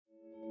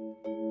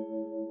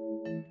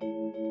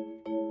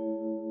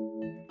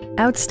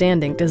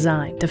Outstanding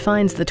design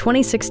defines the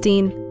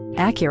 2016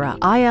 Acura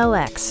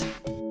ILX.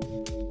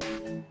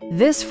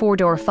 This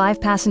four-door,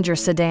 five-passenger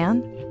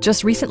sedan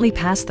just recently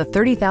passed the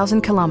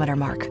 30,000-kilometer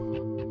mark.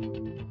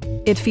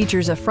 It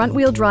features a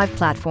front-wheel drive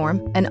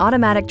platform, an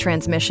automatic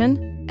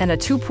transmission, and a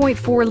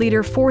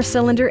 2.4-liter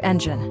four-cylinder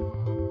engine.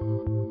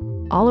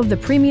 All of the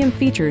premium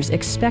features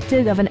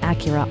expected of an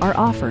Acura are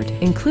offered,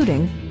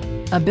 including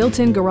a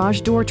built-in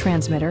garage door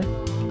transmitter,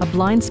 a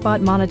blind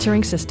spot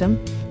monitoring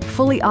system,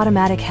 fully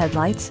automatic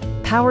headlights,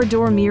 power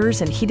door mirrors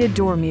and heated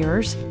door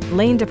mirrors,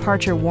 lane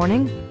departure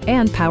warning,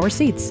 and power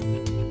seats.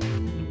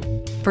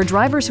 For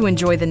drivers who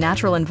enjoy the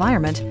natural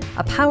environment,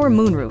 a power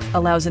moonroof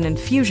allows an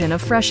infusion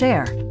of fresh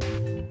air.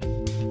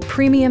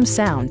 Premium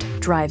sound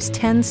drives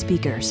 10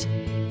 speakers,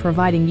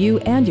 providing you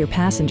and your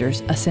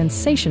passengers a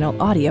sensational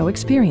audio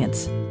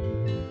experience.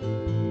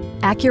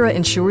 Acura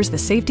ensures the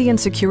safety and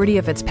security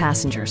of its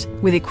passengers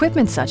with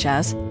equipment such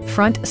as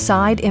front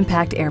side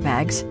impact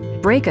airbags,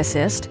 brake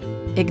assist,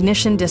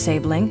 ignition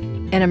disabling,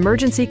 an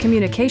emergency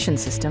communication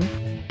system,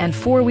 and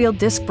four-wheel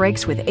disc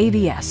brakes with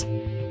ABS.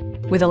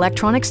 With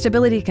electronic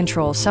stability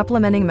control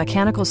supplementing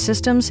mechanical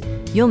systems,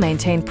 you'll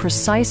maintain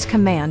precise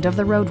command of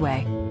the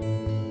roadway.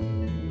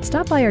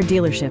 Stop by our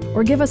dealership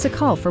or give us a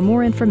call for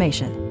more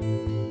information.